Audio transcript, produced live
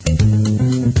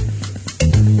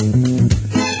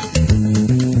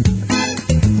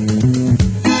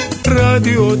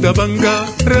راديو دبنقا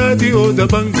راديو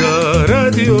دبنقا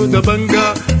راديو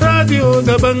دبنقا راديو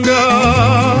دبنقا.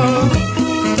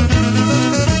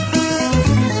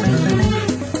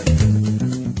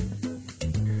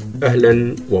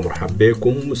 أهلا ومرحبا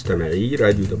بكم مستمعي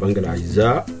راديو دبنقا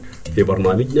الأعزاء في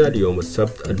برنامجنا اليوم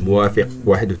السبت الموافق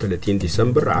 31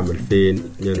 ديسمبر عام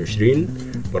 2022.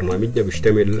 برنامجنا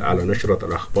بيشتمل على نشرة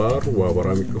الاخبار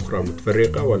وبرامج اخرى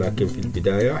متفرقة، ولكن في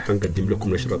البداية حنقدم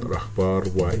لكم نشرة الاخبار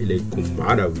واليكم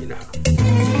عناوينها.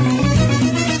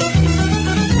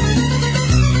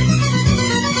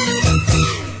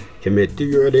 حميدتي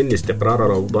يعلن استقرار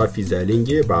الاوضاع في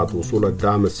زالنجة بعد وصول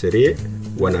الدعم السريع،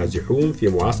 ونازحون في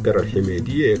معسكر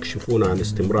الحميدية يكشفون عن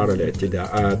استمرار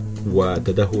الاعتداءات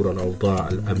وتدهور الأوضاع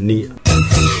الأمنية.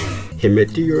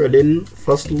 حميدتي يعلن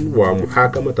فصل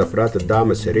ومحاكمة أفراد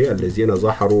الدعم السريع الذين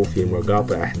ظهروا في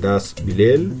مقاطع أحداث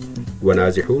بليل،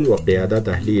 ونازحون وقيادات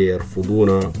أهلية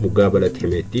يرفضون مقابلة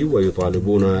حميدتي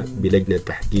ويطالبون بلجنة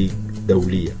تحقيق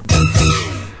دولية.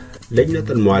 لجنة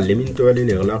المعلمين تعلن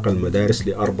إغلاق المدارس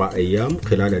ل4 أيام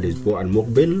خلال الأسبوع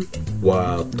المقبل،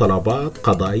 وطلبات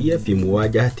قضائية في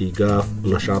مواجهة إيقاف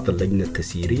نشاط اللجنة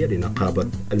التسييرية لنقابة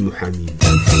المحامين.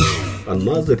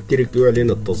 الناظر ترك يعلن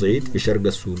التصعيد في شرق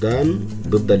السودان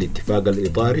ضد الاتفاق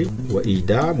الإطاري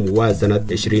وإيداع موازنة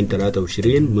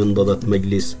 2023 من ضد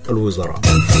مجلس الوزراء.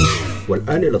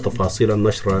 والآن إلى تفاصيل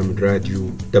النشرة من راديو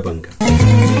دبنقا.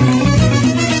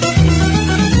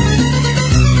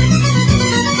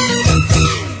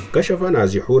 كشف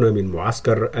نازحون من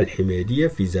معسكر الحميدية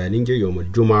في زالنجة يوم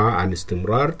الجمعة عن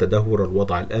استمرار تدهور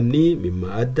الوضع الأمني،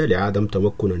 مما أدى لعدم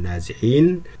تمكن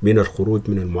النازحين من الخروج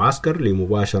من المعسكر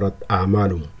لمباشرة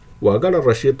أعمالهم. وقال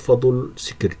الرشيد فضل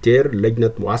سكرتير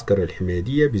لجنة معسكر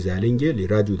الحميدية بزالنجة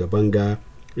لراديو دبنقا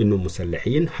إنه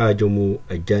مسلحين هاجموا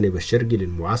الجانب الشرقي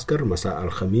للمعسكر مساء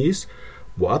الخميس،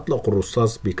 وأطلقوا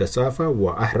الرصاص بكثافة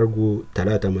وأحرقوا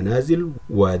 3 منازل،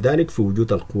 وذلك في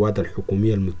وجود القوات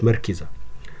الحكومية المتمركزة.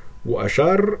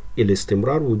 وأشار إلى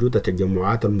استمرار وجود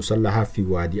التجمعات المسلحة في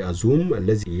وادي أزوم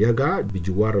الذي يقع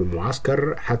بجوار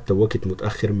المعسكر حتى وقت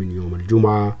متأخر من يوم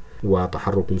الجمعة،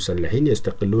 وتحرك مسلحين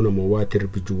يستقلون مواتر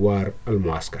بجوار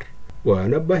المعسكر.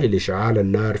 ونبه لإشعال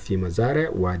النار في مزارع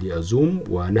وادي أزوم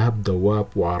ونهب دواب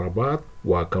وعربات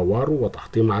وكوارو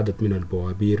وتحطيم عدد من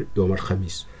البوابير يوم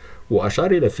الخميس.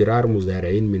 وأشار إلى فرار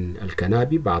مزارعين من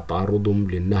الكنابي بعد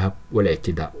تعرضهم للنهب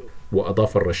والاعتداء.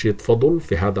 وأضاف الرشيد فضل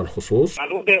في هذا الخصوص: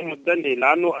 الوضع مدني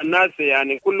لأنه الناس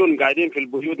يعني كلهم قاعدين في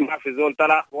البيوت ما في زول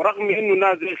طلع، ورغم إنه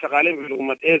الناس زي شغالين في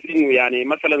لقمة إيس، إنه يعني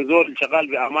مثلا زول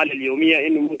شغال بأعمال اليومية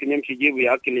إنه ممكن يمشي يجيب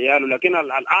ويأكل عياله، لكن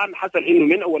الآن حصل إنه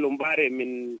من أول امبارح من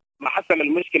ما حصل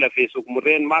المشكلة في سوق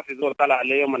مرين ما في زول طلع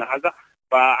ليومنا هذا،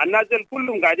 فالناس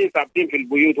كلهم قاعدين ثابتين في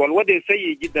البيوت، والوضع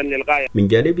سيء جدا للغاية. من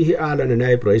جانبه أعلن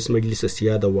نائب رئيس مجلس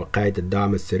السيادة وقائد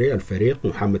الدعم السريع الفريق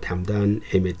محمد حمدان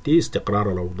حميدتي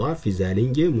استقرار الأوضاع في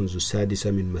زالنجة منذ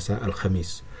 6 من مساء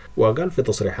الخميس. وقال في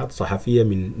تصريحات صحفية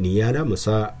من نيالا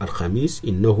مساء الخميس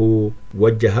إنه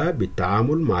وجه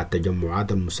بالتعامل مع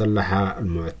التجمعات المسلحة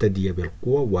المعتدية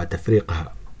بالقوة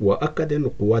وتفريقها. وأكد أن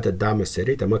قوات الدعم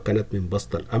السريع تمكنت من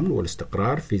بسط الأمن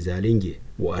والاستقرار في زالنجة،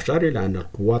 وأشار إلى أن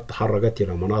القوات تحركت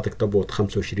إلى مناطق تبعد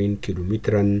 25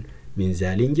 كيلومترا من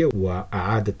زالنجة،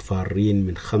 وأعادت فارين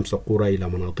من 5 قرى إلى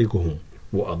مناطقهم.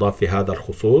 وأضاف في هذا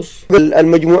الخصوص: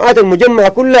 المجموعات المجمعة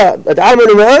كلها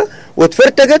تعاملوا معها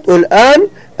وتفرتقت، والآن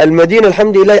المدينة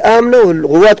الحمد لله آمنة،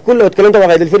 والقوات كلها، وتكلمت مع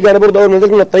قائد الفرقة أنا برضه أول ما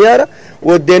نزلت من الطيارة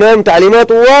واديناهم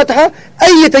تعليمات واضحة،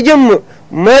 أي تجمع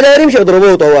ما دار يمشي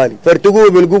اضربوه طوالي، فرتقوه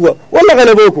بالقوة، والله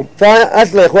غلبوكم.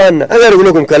 فأصلا يا إخواننا أنا أقول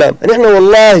لكم كلام، نحن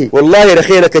والله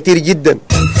رخينا كتير جدا.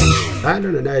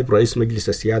 أعلن نائب رئيس مجلس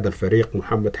السيادة الفريق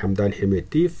محمد حمدان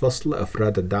حميدتي فصل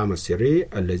أفراد الدعم السري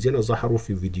الذين ظهروا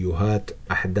في فيديوهات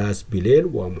أحداث بليل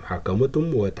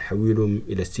ومحاكمتهم وتحويلهم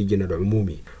إلى السجن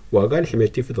العمومي. وقال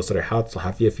حميدتي في تصريحات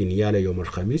صحفية في نيالا يوم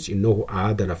الخميس إنه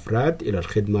أعاد الأفراد إلى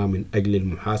الخدمة من أجل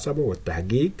المحاسبة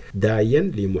والتحقيق،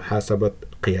 داعيا لمحاسبة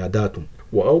قياداتهم.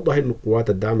 وأوضح أن قوات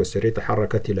الدعم السري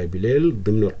تحركت إلى بليل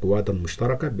ضمن القوات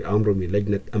المشتركة بأمر من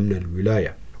لجنة أمن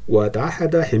الولاية.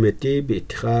 وتعهد حميدتي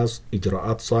باتخاذ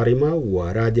إجراءات صارمة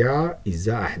ورادعة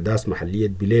إزاء أحداث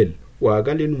محلية بليل.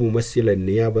 وقال إن ممثل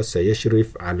النيابة سيشرف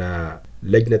على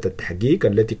لجنة التحقيق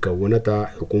التي كونتها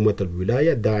حكومة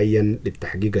الولاية، داعيا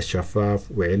للتحقيق الشفاف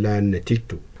وإعلان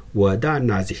نتيجته. ودعا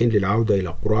النازحين للعودة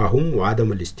إلى قراهم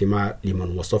وعدم الاستماع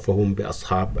لمن وصفهم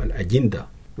بأصحاب الأجندة.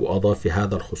 وأضاف في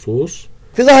هذا الخصوص: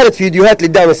 في ظهرت فيديوهات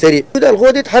للدعم السريع،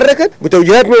 القوات اتحركت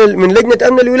بتوجيهات من لجنة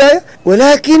أمن الولاية،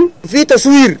 ولكن في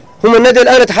تصوير. هم النادي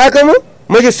الآن اتحاكموا،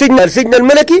 مجوا السجن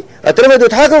الملكي، اترفضوا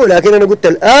واتحاكموا، لكن أنا قلت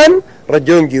الآن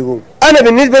رجعون جيبون. انا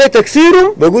بالنسبه لي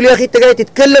تكسيرهم بقول يا اخي انت قاعد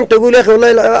تتكلم تقول يا اخي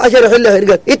والله 10 حله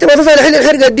خرقات، انت ما تصل حله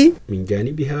الخرقات دي. من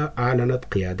جانبها اعلنت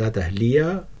قيادات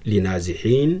اهليه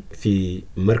لنازحين في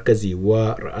مركز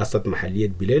ورئاسة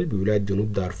محلية بليل بولاية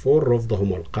جنوب دارفور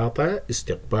رفضهم القاطع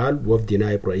استقبال وفد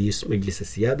نائب رئيس مجلس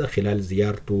السيادة خلال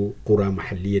زيارته قرى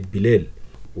محلية بليل.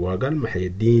 وقال محي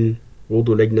الدين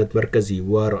عضو لجنة مركز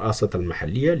ورئاسة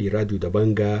المحلية لراديو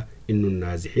دبنقا إنه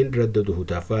النازحين رددوا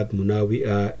هتافات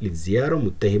مناوئة للزيارة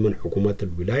متهما حكومة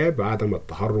الولاية بعدم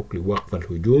التحرك لوقف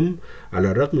الهجوم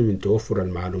على الرغم من توفر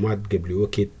المعلومات قبل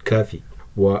وقت كافي.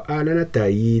 وأعلن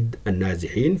تأييد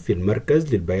النازحين في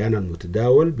المركز للبيان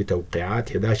المتداول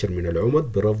بتوقيعات 11 من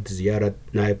العمد برفض زيارة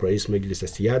نائب رئيس مجلس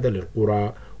السيادة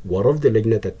للقرى ورفض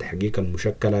لجنة التحقيق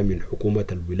المشكلة من حكومة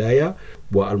الولاية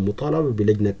والمطالبة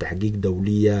بلجنة تحقيق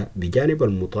دولية بجانب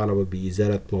المطالبة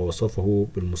بإزالة ما وصفه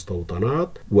بالمستوطنات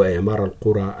وإعمار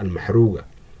القرى المحروقة.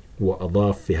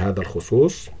 وأضاف في هذا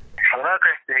الخصوص: هناك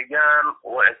استهجان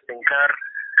واستنكار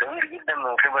كبير جدا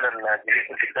من قبل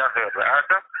النازحين في داخل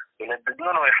الرئاسة،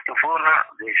 ينددون ويحتفون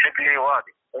بشكل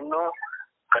واضح انه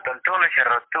قتلتونا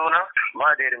شردتونا ما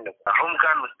دايرين نبقى. هم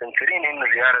كانوا مستنكرين انه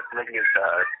زيارة مجلس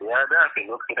السيادة في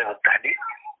الوقت ده بالتحديد.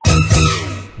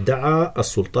 دعا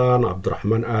السلطان عبد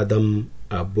الرحمن آدم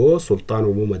أبو سلطان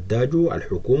عموم الداجو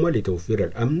الحكومة لتوفير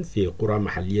الأمن في قرى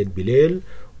محلية بليل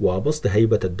وبسط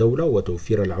هيبة الدولة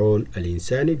وتوفير العون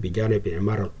الإنساني بجانب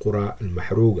إعمار القرى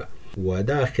المحروقة.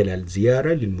 وداخل الزيارة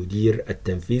للمدير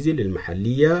التنفيذي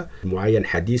للمحلية معين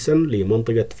حديثا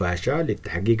لمنطقة فاشا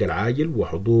للتحقيق العاجل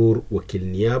وحضور وكيل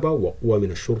نيابة وقوة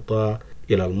من الشرطة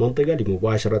إلى المنطقة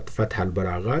لمباشرة فتح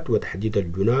البلاغات وتحديد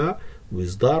الجناة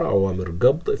وإصدار أوامر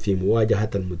قبض في مواجهة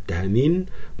المتهمين،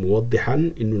 موضحا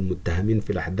أن المتهمين في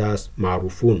الأحداث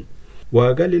معروفون.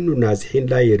 وقال أن النازحين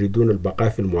لا يريدون البقاء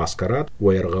في المعسكرات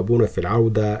ويرغبون في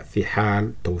العودة في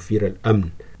حال توفير الأمن.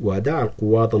 ودعا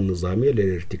القوات النظامية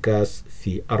للارتكاز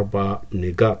في 4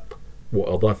 نقاط.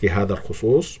 وأضاف في هذا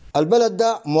الخصوص: البلد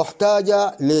ده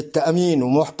محتاجة للتأمين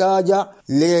ومحتاجة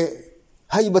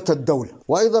لهيبة الدولة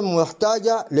وأيضا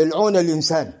محتاجة للعون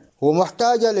الإنساني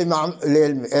ومحتاجة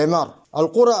للإعمار.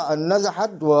 القرى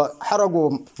نزحت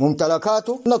وحرقوا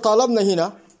ممتلكاته. طالبنا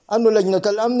هنا أنه لجنة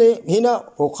الأمن هنا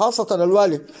وخاصة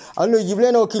الوالي أنه يجيب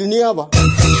لنا وكيل نيابة.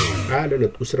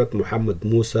 أعلنت أسرة محمد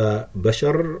موسى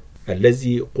بشر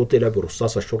الذي قتل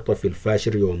برصاص الشرطة في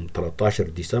الفاشر يوم 13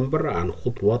 ديسمبر عن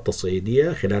خطوات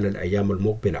تصعيدية خلال الأيام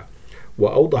المقبلة.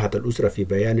 وأوضحت الأسرة في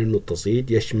بيان أن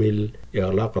التصعيد يشمل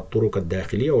إغلاق الطرق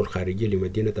الداخلية والخارجية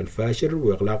لمدينة الفاشر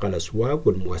وإغلاق الأسواق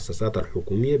والمؤسسات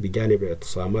الحكومية بجانب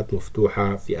اعتصامات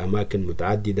مفتوحة في أماكن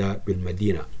متعددة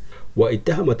بالمدينة.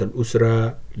 واتهمت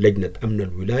الأسرة لجنة أمن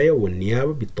الولاية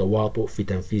والنيابة بالتواطؤ في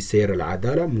تنفيذ سير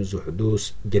العدالة منذ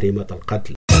حدوث جريمة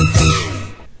القتل.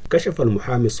 كشف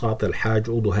المحامي ساطع الحاج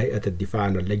عضو هيئة الدفاع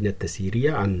عن اللجنة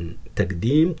التسييرية عن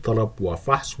تقديم طلب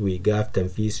وفحص وإيقاف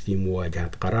تنفيذ في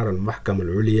مواجهة قرار المحكمة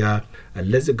العليا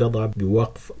الذي قضى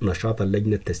بوقف نشاط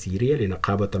اللجنة التسييرية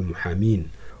لنقابة المحامين.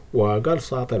 وقال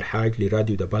ساطع الحاج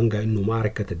لراديو دبنقا إنه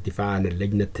معركة الدفاع عن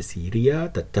اللجنة التسييرية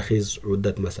تتخذ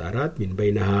عدة مسارات من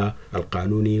بينها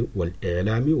القانوني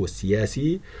والإعلامي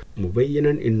والسياسي، مبينا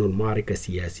إنه المعركة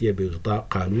سياسية بإغطاء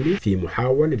قانوني في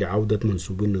محاولة لعودة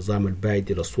منسوبي النظام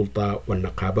البائد إلى السلطة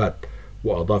والنقابات.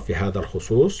 وأضاف في هذا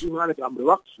الخصوص: هنالك أمر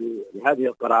وقف لهذه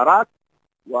القرارات،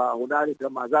 وهنالك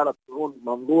ما زالت طعون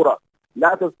منظورة.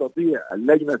 لا تستطيع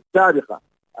اللجنة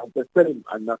السابقة أن تستلم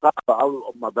النقابة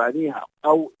أو مبانيها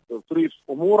أو تصريف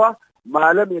أمورها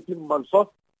ما لم يتم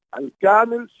الفصل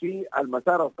الكامل في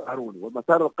المسار القانوني،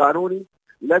 والمسار القانوني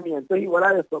لم ينتهي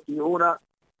ولا يستطيعون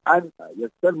أن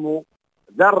يستلموا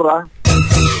ذرة.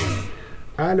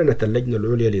 أعلنت اللجنة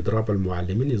العليا لإضراب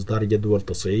المعلمين إصدار جدول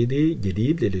تصعيدي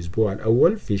جديد للأسبوع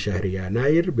الأول في شهر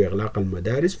يناير بإغلاق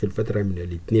المدارس في الفترة من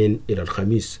الاثنين إلى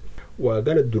الخميس.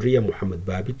 وقال الدرية محمد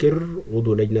بابكر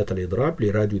عضو لجنة الإضراب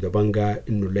لراديو دبنقا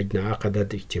إنه اللجنة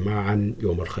عقدت اجتماعا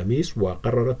يوم الخميس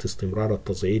وقررت استمرار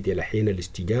التصعيد إلى حين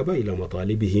الاستجابة إلى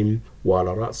مطالبهم،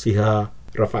 وعلى رأسها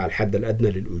رفع الحد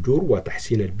الأدنى للأجور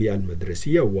وتحسين البيئة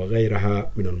المدرسية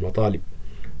وغيرها من المطالب.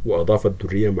 وأضاف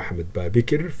الدرية محمد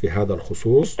بابكر في هذا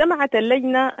الخصوص: اجتمعت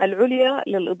اللجنة العليا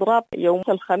للإضراب يوم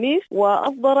الخميس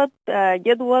وأصدرت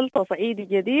جدول تصعيدي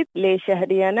جديد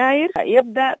لشهر يناير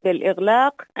يبدأ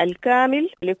بالإغلاق الكامل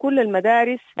لكل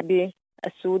المدارس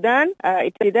بالسودان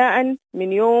ابتداء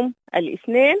من يوم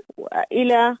الاثنين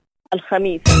إلى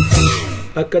الخميس.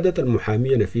 أكدت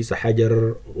المحامية نفيسة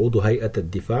حجر عضو هيئة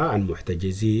الدفاع عن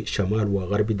محتجزي شمال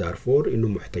وغرب دارفور إنه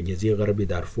محتجزي غرب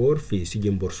دارفور في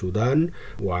سجن بورسودان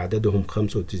وعددهم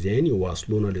 95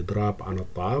 يواصلون الإضراب عن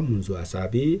الطعام منذ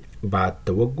أسابيع بعد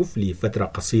توقف لفترة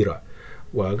قصيرة.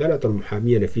 وقالت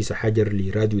المحامية نفيسة حجر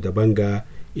لراديو دبنقا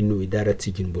إنه إدارة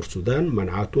سجن بورسودان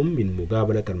منعتهم من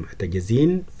مقابلة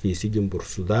المحتجزين في سجن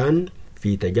بورسودان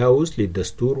في تجاوز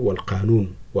للدستور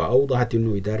والقانون. وأوضحت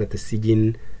إنه إدارة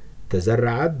السجن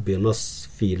تزرعت بنص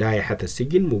في لائحة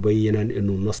السجن مبينا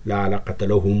إنه النص لا علاقة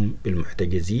لهم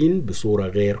بالمحتجزين بصورة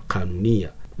غير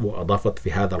قانونية. وأضافت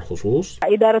في هذا الخصوص: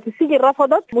 إدارة السجن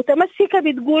رفضت، متمسكة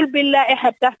بتقول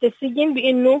باللائحة تحت السجن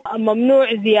بأنه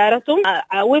ممنوع زيارتهم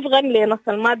وفقا لنص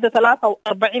المادة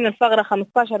 43 الفقرة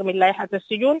 15 من لائحة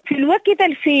السجون. في الوقت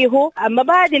اللي فيه أما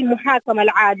بعد المحاكمة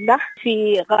العادلة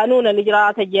في قانون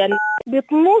الإجراءات الجنائية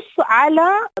بتنص على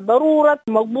ضرورة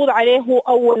مقبوض عليه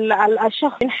أو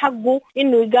الشخص من حقه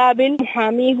إنه يقابل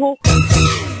محاميه.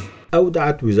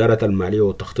 أودعت وزارة المالية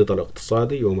والتخطيط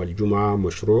الاقتصادي يوم الجمعة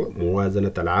مشروع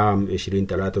موازنة العام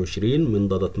 2023 من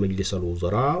ضمن مجلس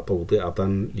الوزراء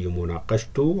توطئة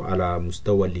لمناقشته على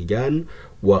مستوى اللجان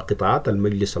وقطاعات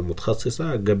المجلس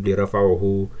المتخصصة قبل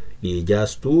رفعه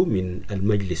لإجازته من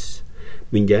المجلس.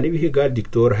 من جانبه قال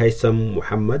دكتور هيثم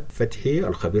محمد فتحي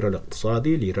الخبير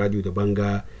الاقتصادي لراديو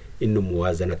دبنقا إن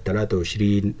موازنة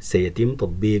 23 سيتم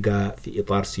تطبيقها في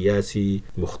إطار سياسي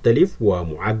مختلف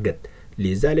ومعقد،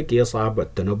 لذلك يصعب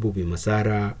التنبؤ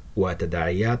بمسارها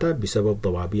وتداعياتها بسبب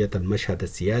ضبابية المشهد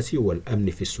السياسي والأمن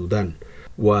في السودان.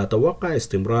 وتوقع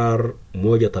استمرار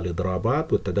موجة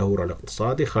الإضرابات والتدهور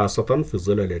الاقتصادي خاصة في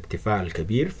ظل الارتفاع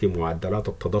الكبير في معدلات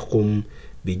التضخم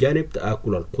بجانب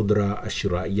تآكل القدرة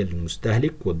الشرائية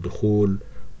للمستهلك والدخول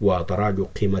وتراجع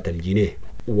قيمة الجنيه.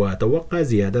 وتوقع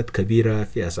زيادات كبيرة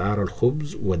في أسعار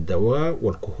الخبز والدواء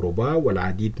والكهرباء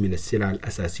والعديد من السلع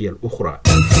الأساسية الأخرى.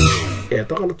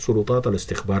 اعتقلت سلطات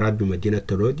الاستخبارات بمدينة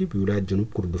تلودي بولاية جنوب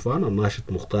كردفان الناشط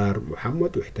مختار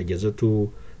محمد واحتجزته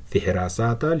في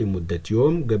حراساتها لمدة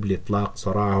يوم قبل إطلاق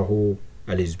سراحه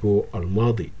الأسبوع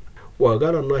الماضي.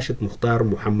 وقال الناشط مختار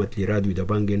محمد لراديو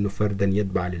دبنقا إنه فردا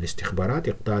يتبع للاستخبارات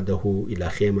اقتاده إلى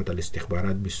خيمة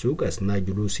الاستخبارات بالسوق أثناء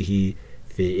جلوسه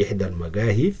في إحدى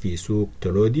المقاهي في سوق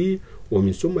تلودي،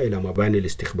 ومن ثم إلى مباني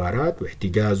الاستخبارات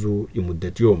واحتجازه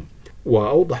لمدة يوم.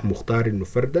 وأوضح مختار أنه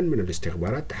فردا من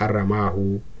الاستخبارات تحرى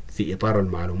معه في إطار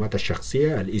المعلومات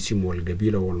الشخصية الاسم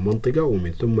والقبيلة والمنطقة،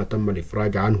 ومن ثم تم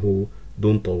الإفراج عنه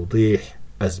دون توضيح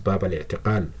أسباب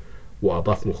الاعتقال.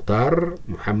 وأضاف مختار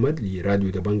محمد لراديو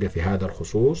دبنقا في هذا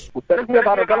الخصوص: والتركية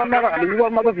بعد كلامنا اللي هو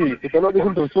الماضي في تلودي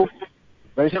كنت بسوق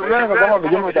فيشغلنا فقاموا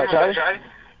بجمع شاي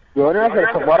يورينا في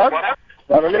الاستخبارات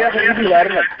قالوا لي يا أخي يجي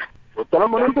يعرنك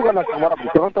والكلام من أنتوا قالنا استخبارات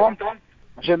بالكلام تمام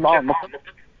مشيت معهم مصر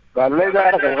قالوا لي ده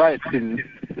أعرف الغاية في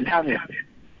الحامية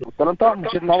والكلام تمام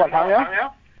مشيت معهم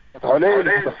الحامية فتحوا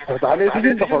لي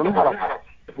سجن دخلوا من حرام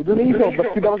بدون أي سبب بس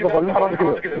كده بس دخلوا من حرام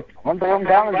كده وأنت يوم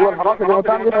تعمل جوا الحرام كده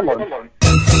تعمل الله.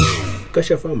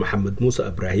 كشف محمد موسى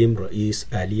إبراهيم رئيس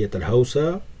آلية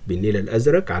الهوسة بالنيل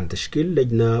الأزرق عن تشكيل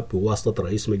لجنة بواسطة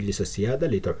رئيس مجلس السيادة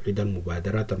لتوحيد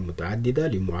المبادرات المتعددة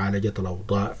لمعالجة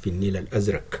الأوضاع في النيل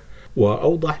الأزرق.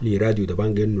 وأوضح لراديو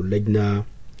دبنقا أن اللجنة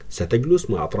ستجلس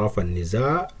مع أطراف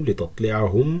النزاع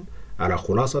لتطليعهم على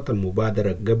خلاصة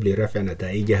المبادرة قبل رفع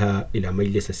نتائجها إلى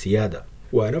مجلس السيادة.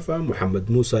 ونفى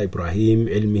محمد موسى إبراهيم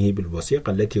علمه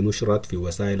بالوثيقة التي نشرت في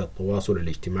وسائل التواصل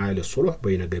الاجتماعي للصلح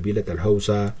بين قبيلة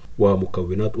الهوسة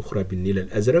ومكونات أخرى بالنيل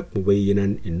الأزرق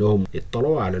مبينا أنهم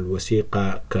اطلعوا على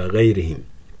الوثيقة كغيرهم.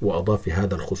 وأضاف في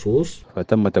هذا الخصوص: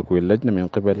 فتم تكوين لجنة من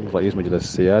قبل رئيس مجلس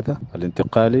السيادة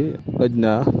الانتقالي،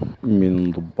 لجنة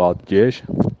من ضباط جيش.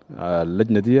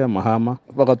 اللجنة دي مهامة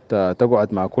فقط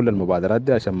تقعد مع كل المبادرات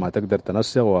دي عشان ما تقدر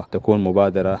تنسق وتكون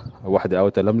مبادرة واحدة أو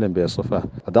تلملم بصفة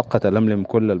أدق، تلملم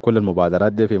كل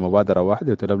المبادرات دي في مبادرة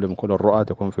واحدة وتلملم كل الرؤى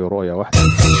تكون في رؤية واحدة.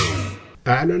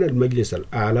 أعلن المجلس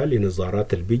الأعلى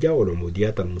لنظارات البيئة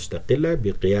والعموديات المستقلة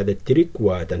بقيادة تريك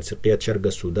وتنسيقية شرق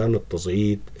السودان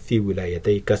التصعيد في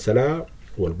ولايتي كسلا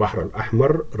والبحر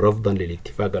الأحمر رفضا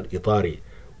للاتفاق الإطاري.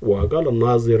 وقال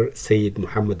الناظر سيد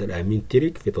محمد الأمين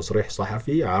تريك في تصريح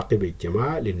صحفي عقب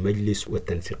اجتماع للمجلس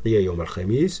والتنسيقية يوم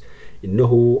الخميس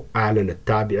إنه أعلن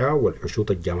التابعة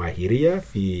والحشود الجماهيرية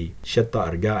في شتى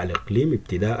أرجاء الإقليم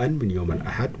ابتداء من يوم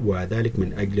الأحد، وذلك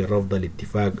من أجل رفض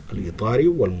الاتفاق الإطاري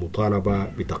والمطالبة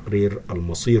بتقرير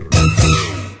المصير.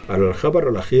 الخبر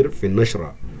الأخير في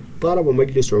النشرة: طالب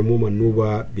مجلس عموم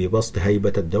النوبة ببسط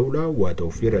هيبة الدولة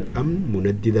وتوفير الأمن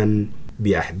منددا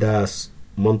بأحداث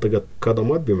منطقة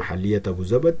كضمت بمحلية أبو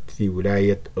زبد في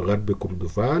ولاية غرب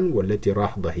كردفان، والتي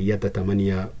راح ضحيتها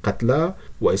 8 قتلى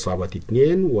وإصابة 2،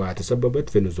 وتسببت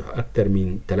في نزوح أكثر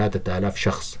من 3000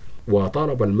 شخص.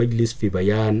 وطالب المجلس في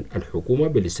بيان الحكومة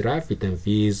بالإسراع في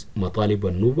تنفيذ مطالب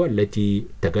النوبة التي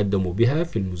تقدموا بها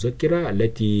في المذكرة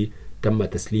التي تم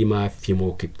تسليمها في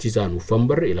موكب 9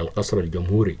 نوفمبر إلى القصر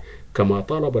الجمهوري. كما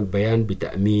طالب البيان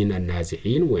بتأمين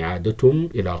النازحين وإعادتهم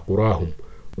إلى قراهم،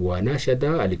 وناشد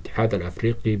الاتحاد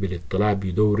الأفريقي بالاطلاع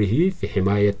بدوره في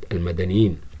حماية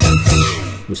المدنيين.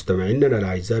 مستمعينا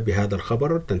الأعزاء، بهذا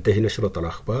الخبر تنتهي نشرة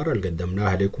الأخبار اللي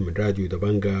قدمناها لكم من راديو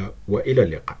دبنقا، وإلى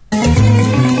اللقاء.